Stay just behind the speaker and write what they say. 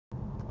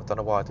I don't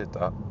know why I did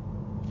that.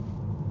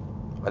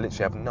 I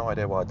literally have no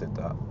idea why I did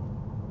that.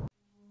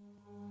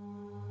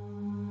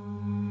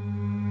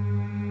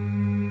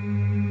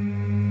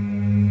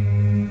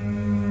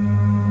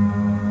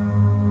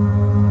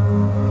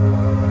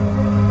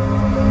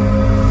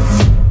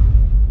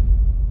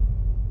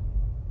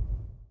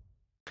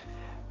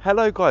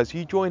 Hello guys,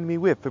 you joined me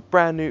with the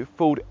brand new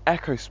Ford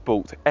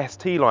EcoSport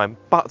ST line,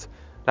 but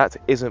that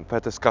isn't the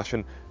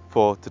discussion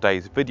for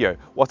today's video.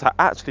 What I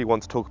actually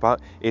want to talk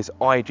about is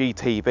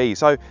IGTV.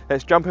 So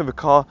let's jump in the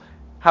car,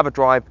 have a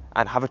drive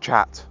and have a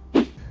chat.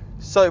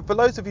 So for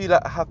those of you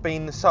that have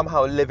been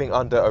somehow living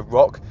under a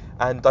rock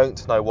and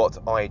don't know what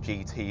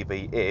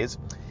IGTV is,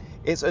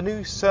 it's a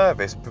new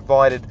service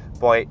provided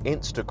by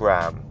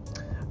Instagram,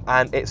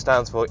 and it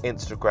stands for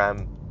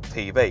Instagram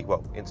TV,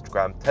 well,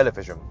 Instagram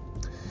television.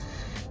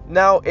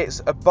 Now,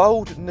 it's a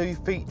bold new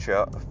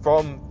feature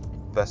from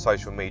the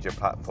social media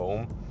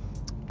platform,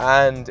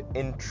 and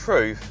in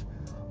truth,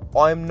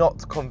 I'm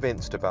not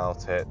convinced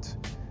about it.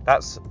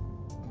 That's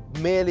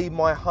merely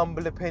my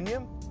humble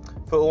opinion.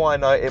 For all I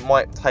know, it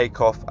might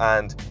take off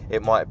and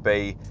it might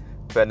be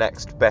the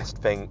next best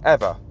thing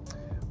ever.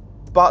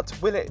 But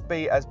will it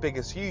be as big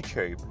as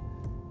YouTube?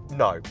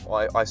 No,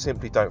 I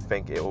simply don't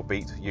think it will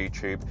beat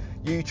YouTube.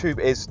 YouTube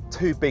is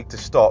too big to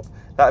stop.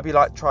 That'd be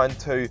like trying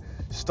to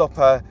stop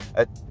oh,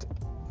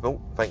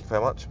 thank you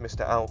very much,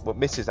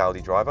 Mrs.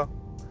 Audi driver.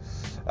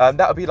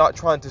 That would be like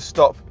trying to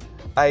stop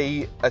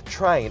a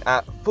train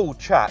at full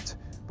chat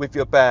with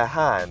your bare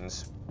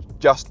hands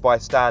just by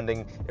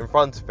standing in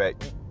front of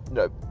it. You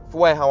know, the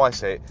way how I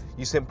see it,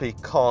 you simply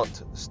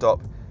can't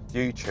stop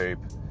YouTube.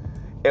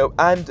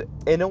 And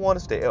in all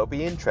honesty, it'll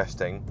be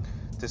interesting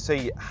to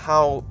see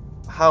how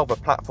the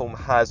platform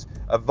has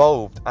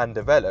evolved and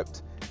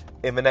developed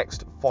in the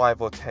next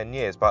 5 or 10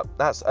 years. But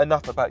that's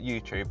enough about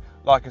YouTube.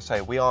 Like I say,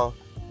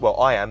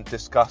 I am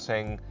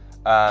discussing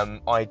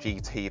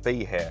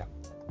IGTV here.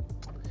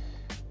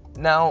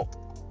 Now,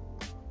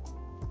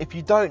 if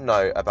you don't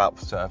know about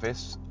the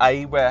service,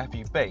 A, where have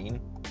you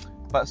been?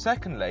 But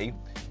secondly,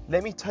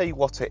 let me tell you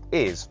what it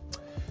is.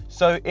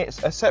 So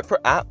it's a separate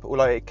app,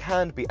 although it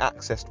can be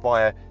accessed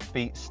via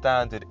the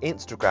standard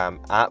Instagram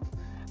app,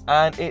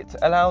 and it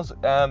allows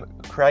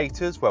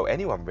creators, well,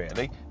 anyone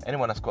really,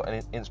 anyone that's got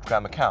an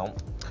Instagram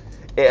account,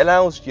 it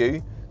allows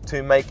you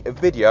to make a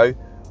video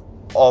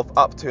of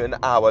up to an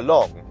hour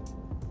long.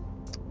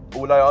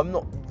 Although I'm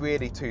not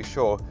really too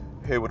sure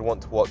who would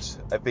want to watch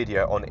a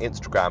video on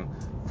Instagram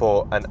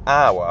for an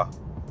hour,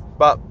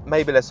 but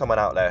maybe there's someone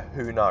out there,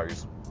 who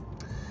knows.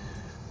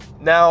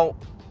 Now,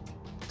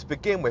 to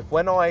begin with,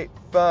 when I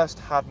first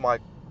had my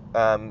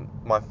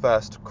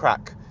first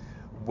crack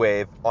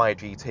with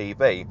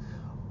IGTV,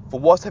 for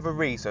whatever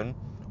reason,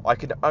 I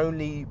could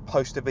only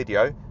post a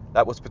video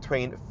that was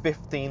between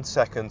 15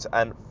 seconds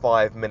and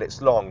 5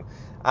 minutes long.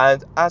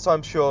 And as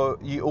I'm sure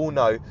you all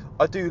know,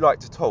 I do like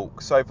to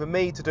talk. So for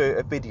me to do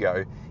a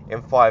video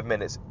in 5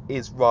 minutes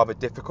is rather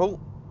difficult.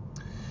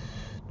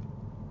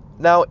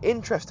 Now,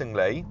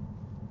 interestingly,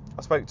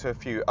 I spoke to a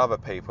few other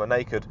people and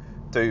they could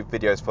do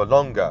videos for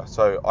longer.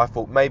 So I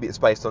thought maybe it's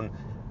based on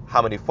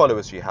how many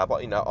followers you have.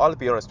 But, you know, I'll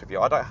be honest with you,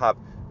 I don't have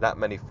that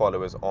many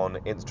followers on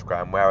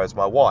Instagram, whereas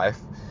my wife,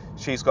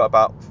 she's got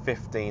about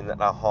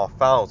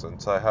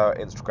 15,500. So her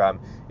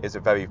Instagram is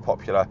very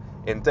popular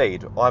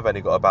indeed. I've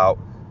only got about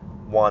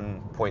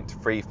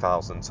 1.3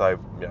 thousand, so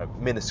you know,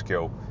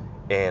 minuscule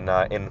in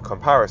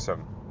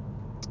comparison.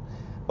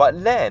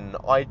 But then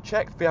I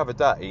checked the other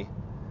day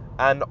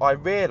and I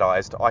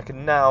realised I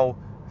can now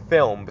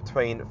film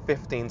between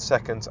 15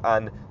 seconds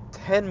and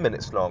 10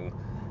 minutes long.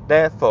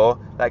 Therefore,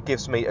 that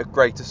gives me a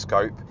greater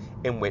scope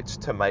in which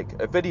to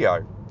make a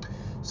video.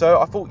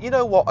 So I thought, you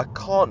know what, I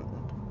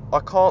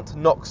can't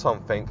knock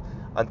something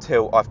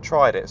until I've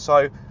tried it.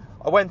 So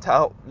I went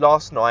out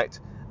last night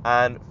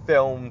and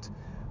filmed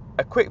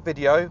a quick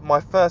video,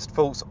 my first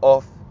thoughts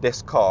of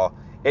this car.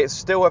 It's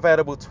still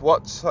available to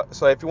watch,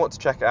 so if you want to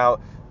check it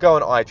out, go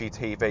on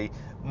IGTV.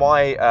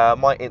 My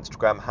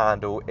Instagram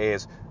handle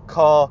is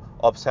Car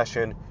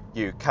Obsession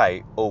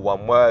UK, all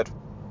one word,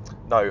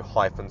 no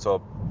hyphens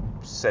or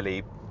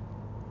silly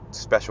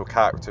special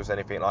characters,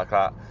 anything like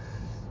that.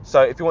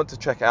 So if you want to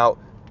check it out,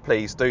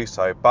 please do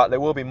so. But there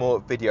will be more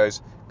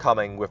videos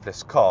coming with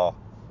this car,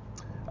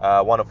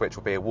 one of which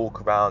will be a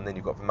walk around, then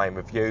you've got the main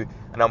review,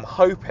 and I'm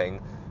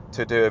hoping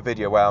to do a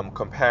video where I'm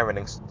comparing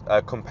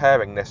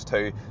this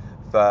to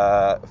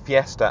the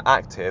Fiesta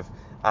Active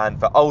and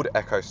the old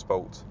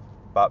EcoSport,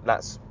 but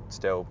that's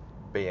still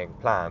being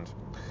planned.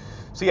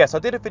 So yes, I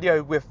did a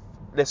video with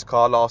this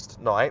car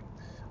last night.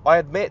 I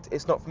admit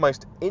it's not the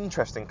most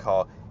interesting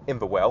car in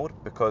the world,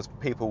 because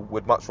people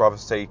would much rather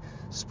see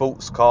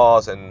sports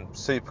cars and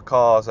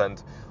supercars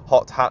and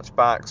hot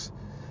hatchbacks,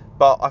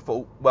 but I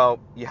thought, well,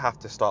 you have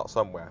to start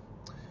somewhere.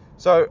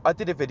 So I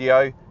did a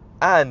video,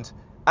 and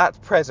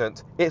at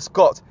present it's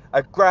got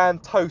a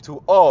grand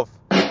total of,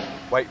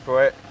 wait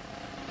for it,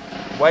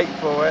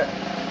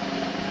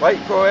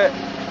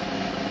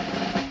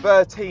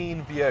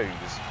 13 views,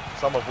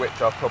 some of which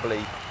are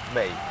probably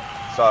me.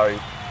 So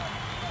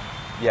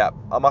yeah,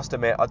 I must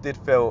admit I did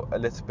feel a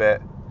little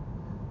bit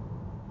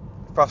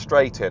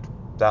frustrated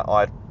that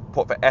I'd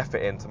put the effort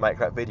in to make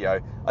that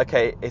video.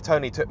 Okay, it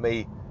only took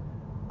me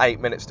 8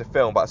 minutes to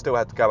film, but I still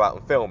had to go out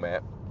and film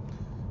it.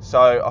 So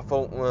I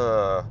thought,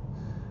 ugh.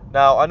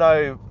 Now I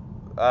know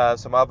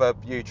some other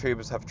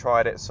YouTubers have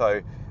tried it.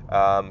 So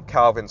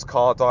Calvin's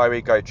Car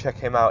Diary, go check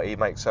him out. He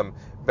makes some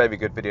very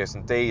good videos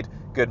indeed.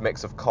 Good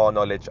mix of car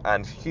knowledge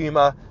and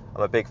humour.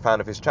 I'm a big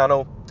fan of his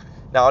channel.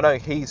 Now I know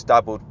he's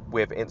dabbled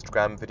with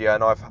Instagram video,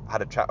 and I've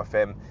had a chat with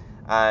him,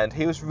 and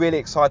he was really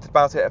excited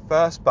about it at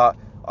first, but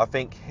I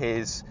think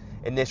his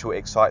initial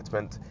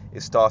excitement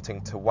is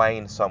starting to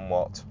wane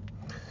somewhat.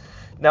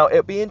 Now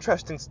it'll be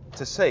interesting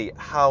to see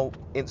how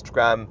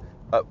Instagram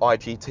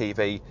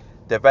IGTV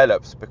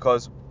develops,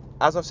 because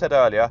as I've said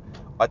earlier,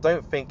 I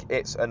don't think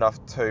it's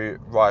enough to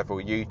rival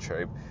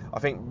YouTube. I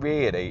think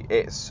really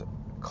it's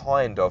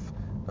kind of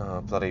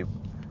bloody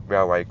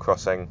railway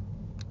crossing.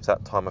 It's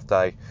that time of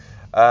day.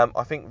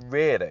 I think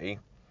really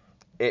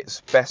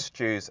it's best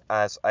used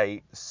as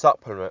a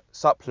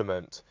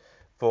supplement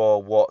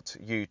for what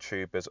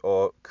YouTubers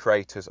or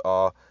creators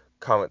are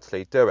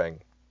currently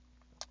doing.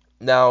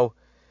 Now,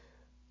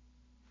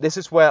 this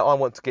is where I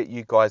want to get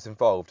you guys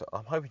involved.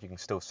 I'm hoping you can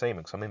still see me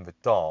because I'm in the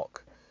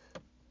dark.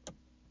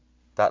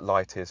 That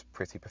light is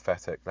pretty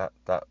pathetic.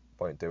 That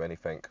won't do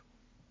anything.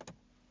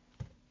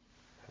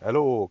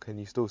 Hello, can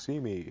you still see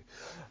me?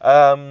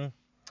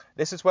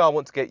 This is where I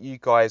want to get you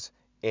guys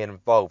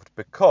involved,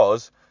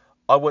 because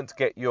I want to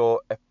get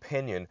your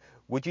opinion.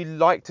 Would you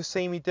like to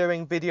see me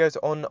doing videos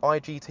on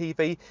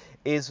IGTV?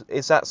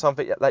 Is that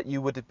something that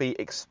you would be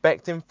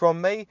expecting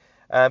from me?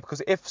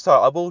 Because if so,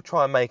 I will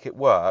try and make it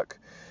work.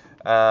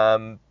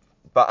 But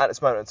at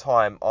this moment in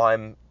time,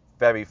 I'm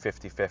very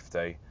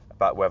 50-50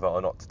 about whether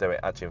or not to do it.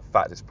 Actually, in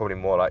fact, it's probably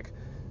more like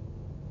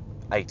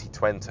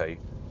 80-20.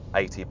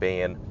 80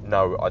 being,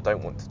 no, I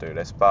don't want to do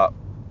this. But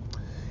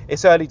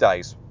it's early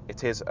days.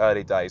 It is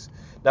early days.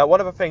 Now, one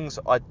of the things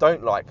I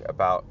don't like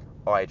about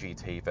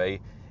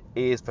IGTV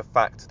is the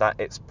fact that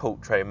it's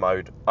portrait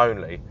mode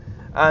only.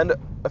 And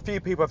a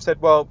few people have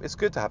said, well, it's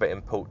good to have it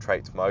in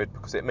portrait mode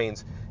because it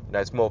means, you know,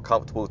 it's more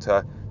comfortable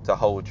to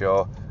hold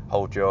your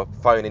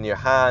phone in your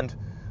hand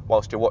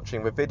whilst you're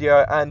watching the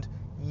video. And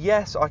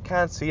yes, I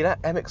can see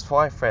that.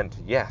 MX5 friend,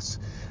 yes,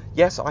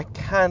 I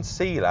can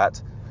see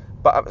that.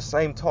 But at the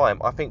same time,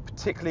 I think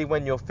particularly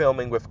when you're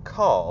filming with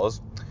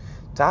cars,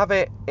 to have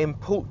it in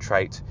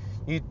portrait,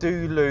 you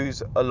do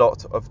lose a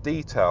lot of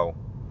detail.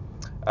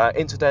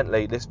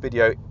 Incidentally, this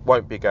video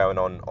won't be going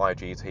on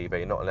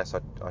IGTV, not unless I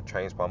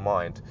change my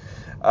mind.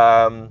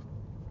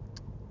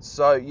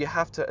 So you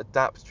have to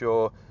adapt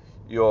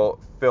your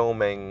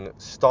filming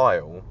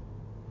style.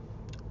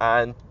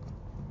 And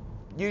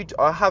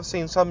I have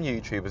seen some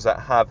YouTubers that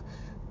have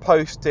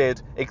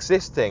posted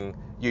existing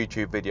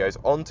YouTube videos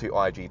onto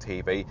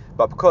IGTV,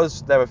 but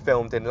because they were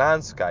filmed in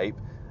landscape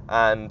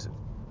and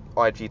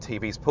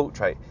IGTV's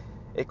portrait,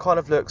 it kind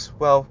of looks,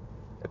 well,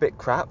 a bit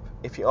crap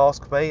if you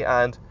ask me,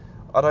 and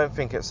I don't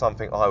think it's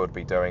something I would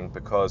be doing,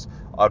 because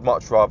I'd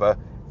much rather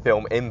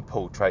film in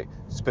portrait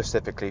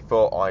specifically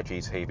for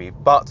IGTV.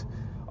 But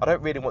I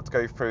don't really want to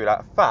go through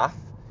that faff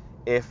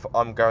if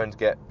I'm going to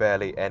get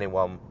barely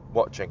anyone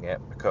watching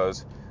it,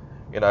 because,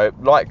 you know,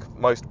 like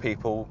most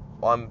people,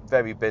 I'm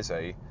very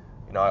busy.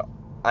 You know,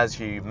 as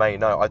you may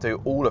know, I do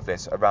all of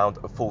this around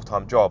a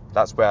full-time job.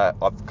 That's where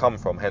I've come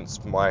from,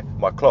 hence my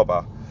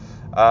clobber.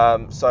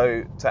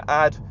 So to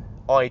add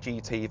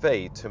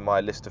IGTV to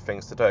my list of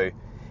things to do,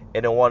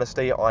 in all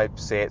honesty, I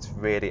see it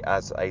really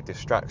as a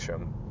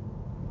distraction.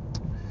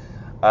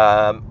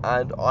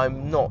 And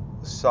I'm not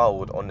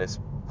sold on this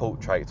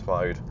portrait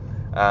mode.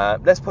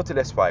 Let's put it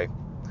this way.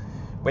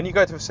 When you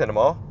go to the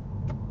cinema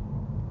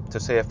to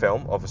see a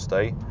film,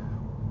 obviously,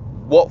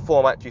 what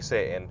format do you see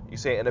it in? You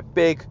see it in a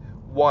big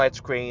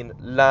widescreen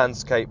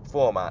landscape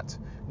format.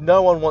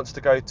 No one wants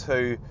to go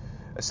to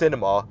a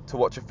cinema to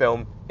watch a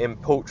film in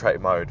portrait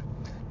mode.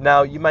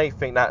 Now, you may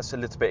think that's a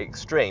little bit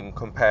extreme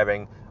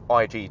comparing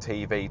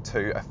IGTV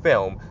to a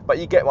film, but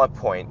you get my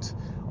point.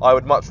 I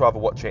would much rather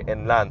watch it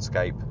in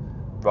landscape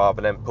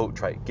rather than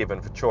portrait,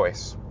 given the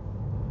choice.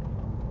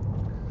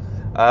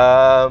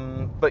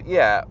 But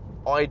yeah,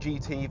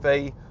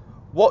 IGTV,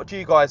 what do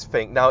you guys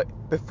think? Now,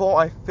 before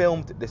I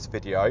filmed this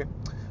video,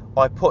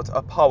 I put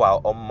a poll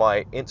out on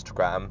my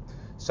Instagram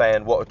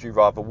saying, what would you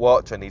rather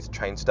watch? I need to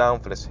change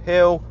down for this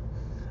hill.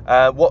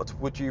 What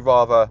would you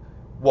rather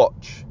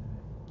watch,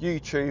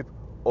 YouTube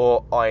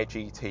or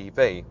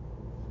IGTV?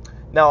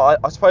 Now,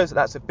 I suppose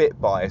that's a bit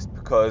biased,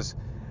 because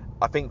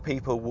I think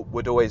people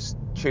would always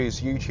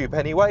choose YouTube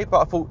anyway,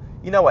 but I thought,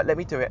 you know what, let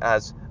me do it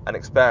as an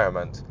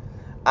experiment.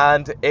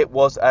 And it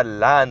was a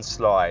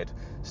landslide.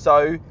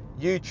 So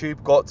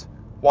YouTube got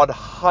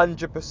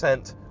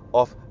 100%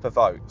 of the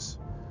votes.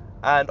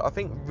 And I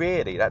think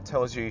really that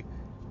tells you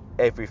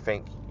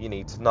everything you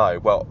need to know.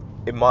 Well,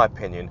 in my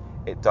opinion,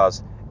 it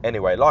does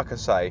anyway. Like I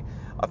say,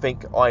 I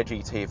think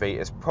IGTV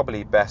is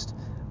probably best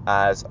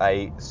as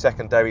a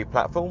secondary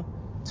platform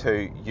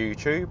to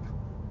YouTube.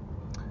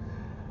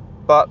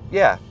 But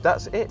yeah,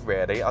 that's it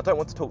really. I don't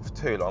want to talk for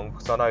too long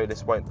because I know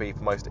this won't be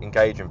the most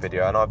engaging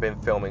video, and I've been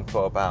filming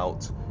for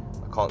about,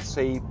 I can't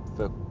see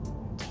the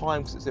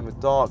time because it's in the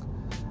dark,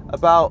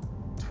 about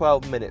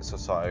 12 minutes or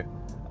so.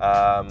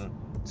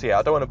 So yeah,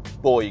 I don't want to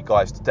bore you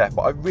guys to death,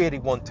 but I really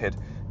wanted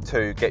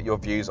to get your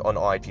views on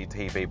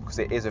IGTV because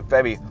it is a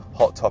very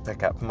hot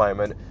topic at the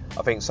moment.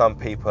 I think some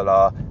people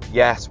are,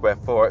 yes, we're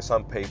for it.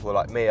 Some people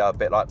like me are a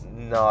bit like,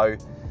 no.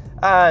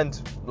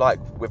 And like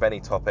with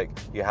any topic,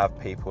 you have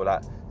people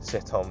that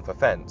sit on the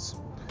fence.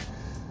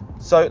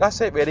 So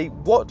that's it really.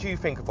 What do you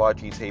think of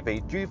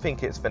IGTV? Do you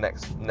think it's the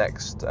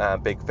next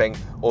big thing,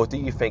 or do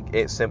you think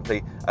it's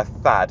simply a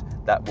fad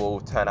that will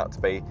turn out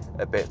to be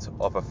a bit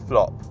of a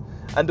flop?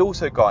 And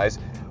also guys,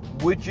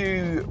 would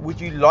you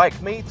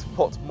like me to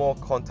put more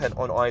content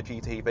on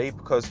IGTV?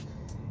 Because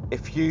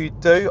if you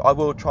do, I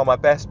will try my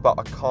best, but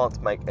I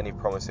can't make any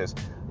promises.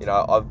 You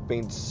know, I've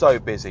been so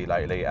busy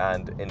lately,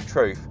 and in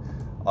truth,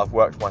 I've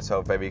worked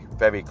myself very,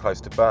 very close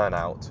to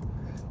burnout.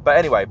 But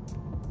anyway,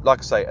 like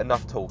I say,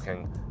 enough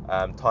talking.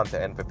 Time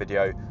to end the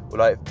video.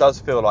 Although it does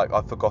feel like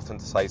I've forgotten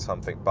to say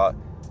something, but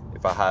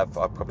if I have,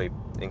 I'll probably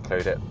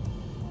include it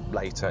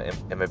later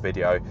in the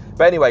video.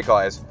 But anyway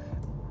guys,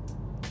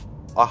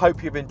 I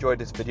hope you've enjoyed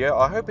this video.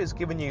 I hope it's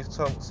given you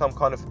some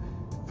kind of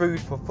food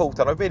for thought,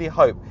 and I really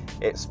hope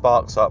it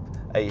sparks up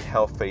a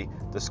healthy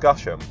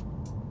discussion.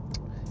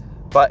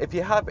 But if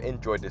you have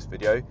enjoyed this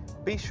video,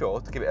 be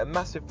sure to give it a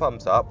massive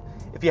thumbs up.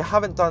 If you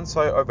haven't done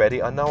so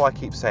already, I know I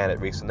keep saying it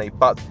recently,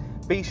 but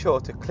be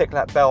sure to click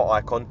that bell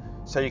icon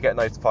so you get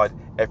notified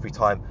every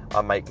time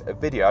I make a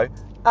video.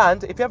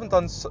 And if you haven't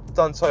done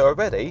so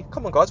already,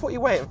 come on guys, what are you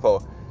waiting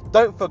for?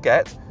 Don't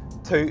forget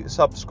to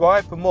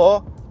subscribe for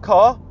more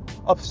car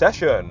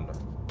obsession.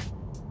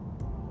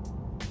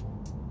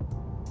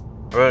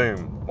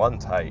 Boom, one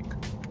take.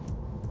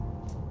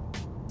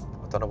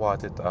 I don't know why I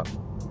did that.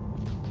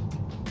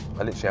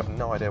 I literally have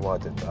no idea why I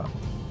did that.